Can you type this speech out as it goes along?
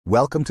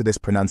Welcome to this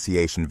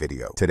pronunciation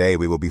video. Today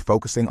we will be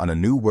focusing on a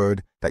new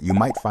word that you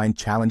might find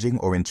challenging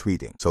or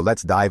intriguing. So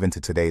let's dive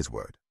into today's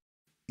word.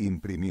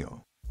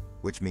 Imprimió,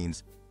 which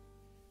means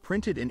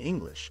Printed in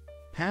English,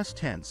 past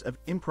tense of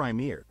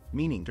imprimir,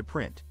 meaning to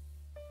print.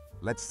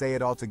 Let's say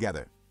it all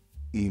together.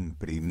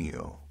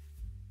 Imprimió.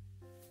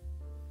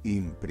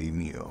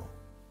 Imprimió.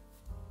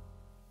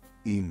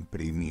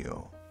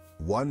 Imprimió.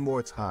 One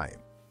more time.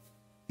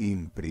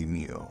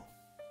 Imprimió.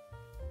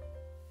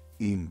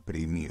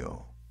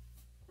 Imprimió.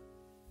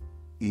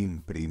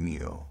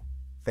 Imprimió.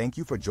 Thank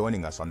you for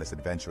joining us on this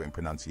adventure in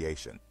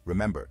pronunciation.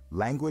 Remember,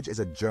 language is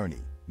a journey,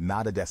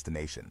 not a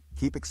destination.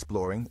 Keep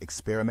exploring,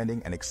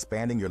 experimenting, and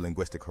expanding your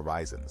linguistic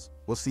horizons.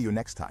 We'll see you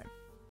next time.